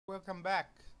Welcome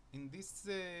back. In this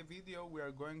video we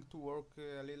are going to work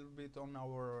a little bit on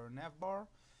our navbar,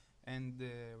 and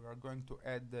we are going to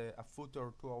add a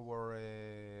footer to our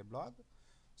blog.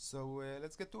 So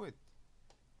let's get to it.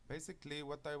 Basically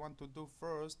what I want to do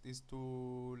first is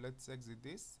to, let's exit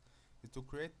this, is to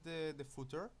create the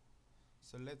footer.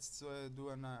 So let's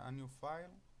do a new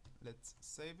file. Let's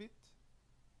save it.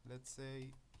 Let's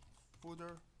say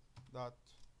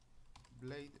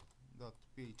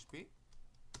footer.blade.php,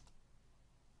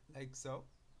 like so.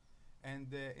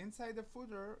 And inside the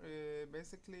footer,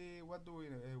 basically what do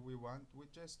we want? We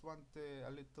just want a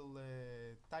little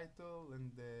title,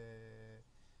 and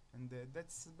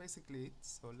that's basically it.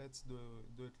 So let's do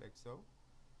it like so.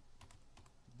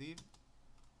 Div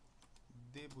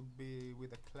would be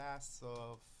with a class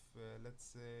of let's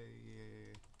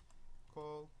say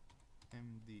call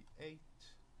md8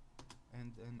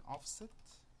 and an offset.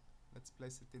 Let's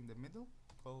place it in the middle.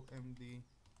 Call md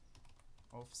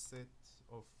offset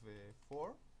of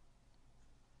 4,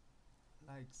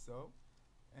 like so,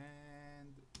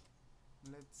 and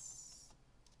let's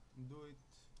do it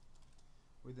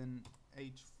with an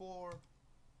h4,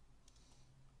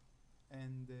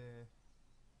 and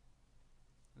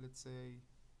let's say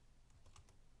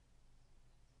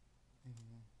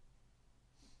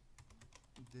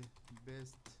the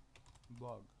best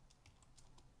blog,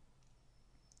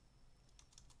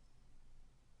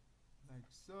 like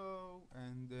so.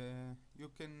 And you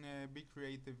can be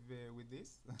creative with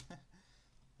this.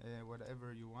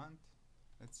 Whatever you want.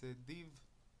 Let's say div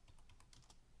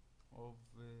of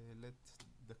let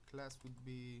the class would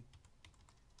be,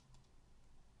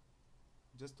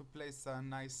 just to place a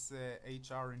nice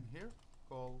HR in here,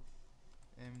 call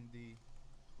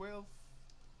md12,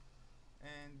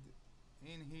 and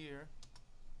in here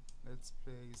let's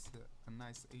place a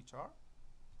nice HR.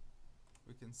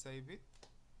 We can save it.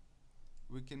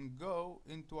 We can go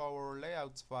into our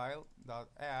layouts file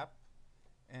 .app,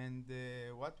 and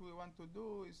what we want to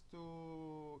do is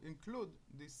to include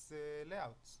these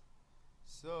layouts.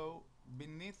 So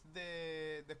beneath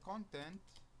the content,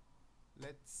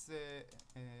 let's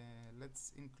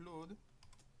include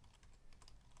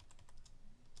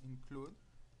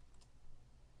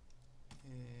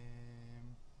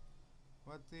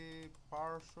what the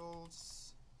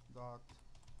partials dot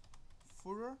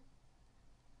footer,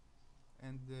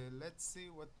 and let's see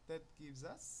what that gives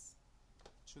us.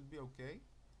 Should be okay.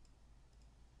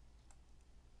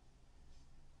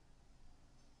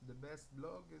 The best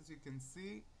blog, as you can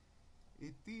see,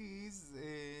 it is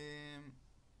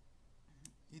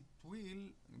it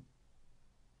will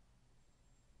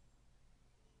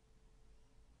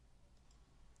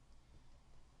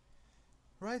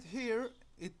right here,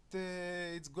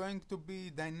 it's going to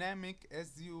be dynamic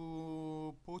as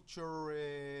you put your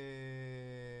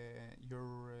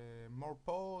more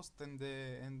post and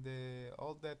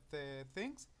all that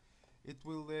things. It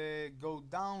will go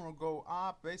down or go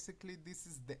up. Basically, this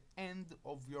is the end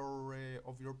of your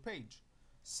page.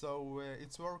 So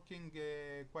it's working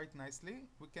quite nicely.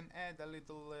 We can add a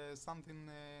little something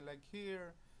like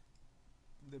here,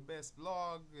 the best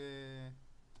blog.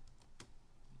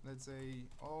 Let's say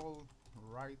all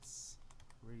rights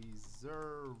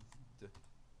reserved.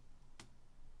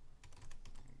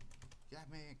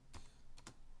 Gamic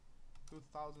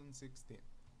 2016,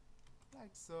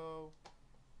 like so.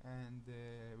 And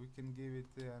we can give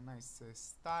it a nice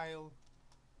style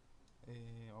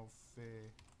of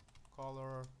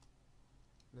color,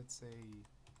 let's say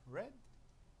red.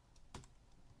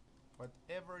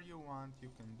 Whatever you want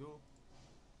you can do.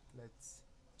 Let's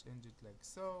change it like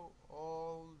so.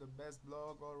 All the best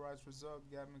blog, all rights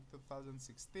reserved, Gamic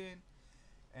 2016,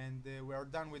 and we are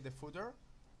done with the footer.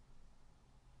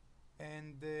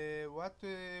 And what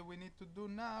we need to do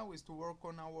now is to work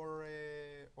on our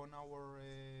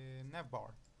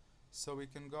navbar. So we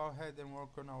can go ahead and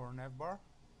work on our navbar.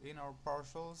 In our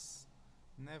partials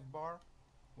navbar,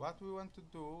 what we want to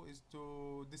do is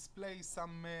to display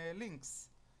some links.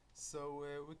 So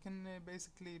we can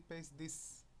basically paste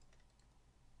this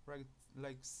right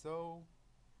like so,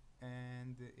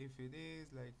 and if it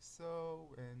is like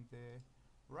so, and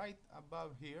right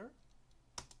above here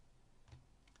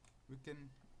we can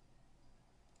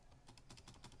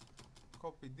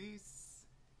copy this,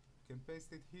 we can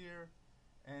paste it here,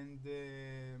 and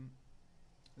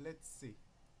let's see,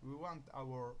 we want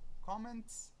our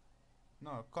comments.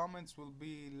 No, comments will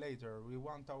be later. We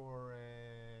want our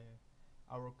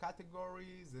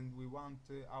categories, and we want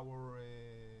our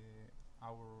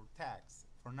tags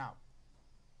for now,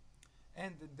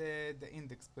 and the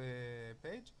index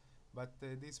page. But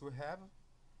this we have.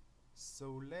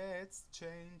 So let's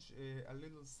change a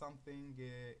little something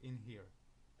in here.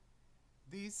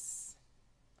 This,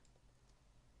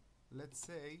 let's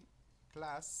say,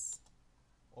 class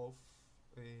of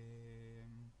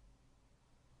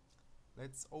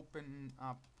let's open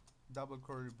up double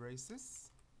curly braces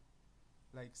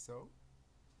like so,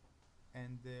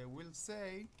 and we'll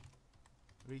say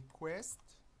request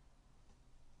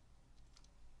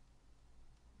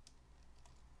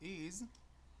is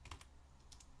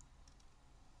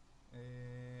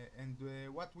and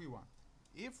what we want.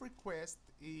 If request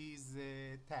is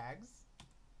tags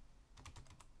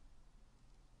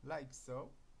like so,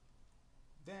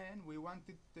 then we want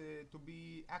it to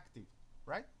be active,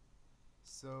 right?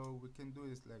 So we can do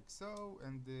this like so,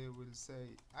 and we'll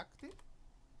say active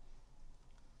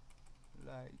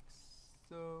like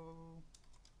so,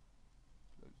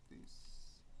 like this,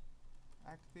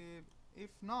 active.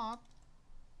 If not,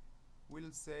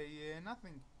 we'll say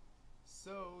nothing.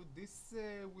 So this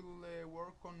will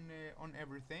work on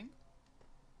everything.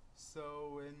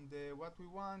 So, and what we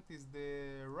want is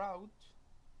the route,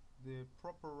 the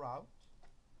proper route.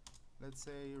 Let's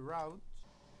say route.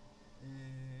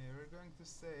 We're going to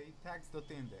say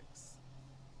tags.index,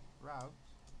 route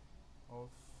of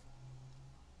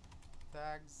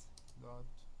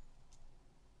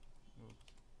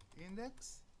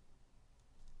tags.index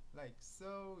like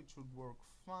so. It should work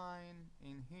fine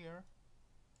in here.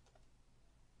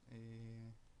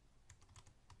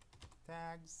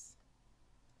 Tags,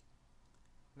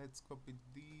 let's copy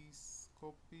this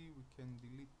copy, we can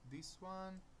delete this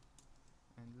one,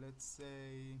 and let's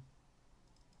say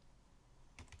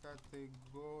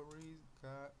categories,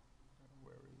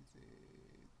 where is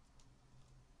it,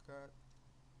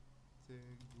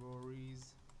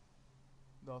 categories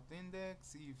dot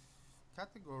index. If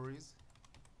categories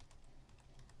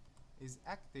is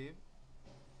active,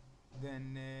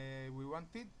 then we want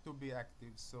it to be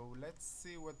active. So let's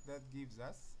see what that gives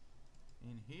us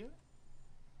in here.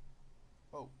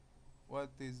 Oh,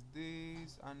 what is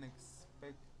this?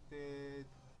 Unexpected,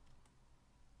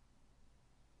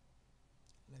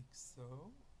 like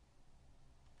so.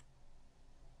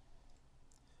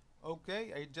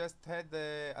 Okay, I just had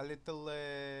a little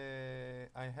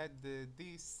I had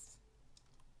this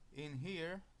in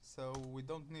here, so we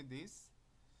don't need this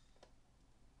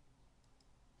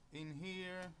in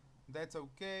here. That's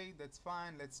okay, that's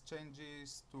fine. Let's change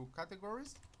this to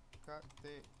categories,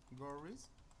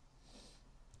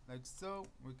 like so.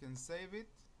 We can save it,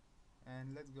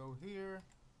 and let's go here,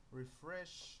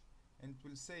 refresh, and it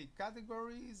will say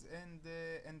categories and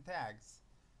tags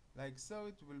like so.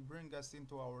 It will bring us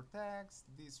into our tags,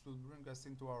 this will bring us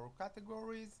into our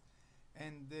categories,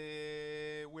 and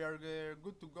we are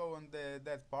good to go on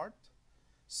that part.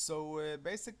 So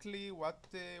basically what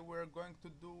we're going to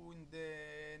do in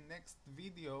the next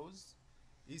videos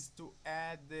is to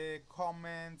add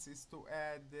comments, is to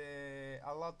add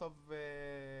a lot of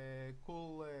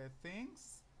cool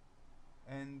things,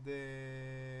 and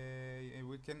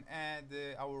we can add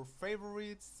our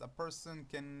favorites. A person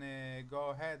can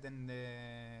go ahead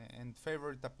and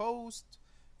favorite a post,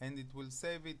 and it will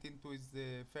save it into his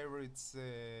favorites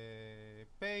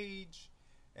page,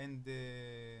 and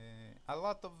a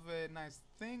lot of nice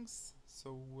things.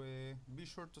 So be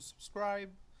sure to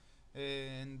subscribe,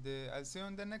 and I'll see you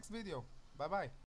in the next video. Bye bye.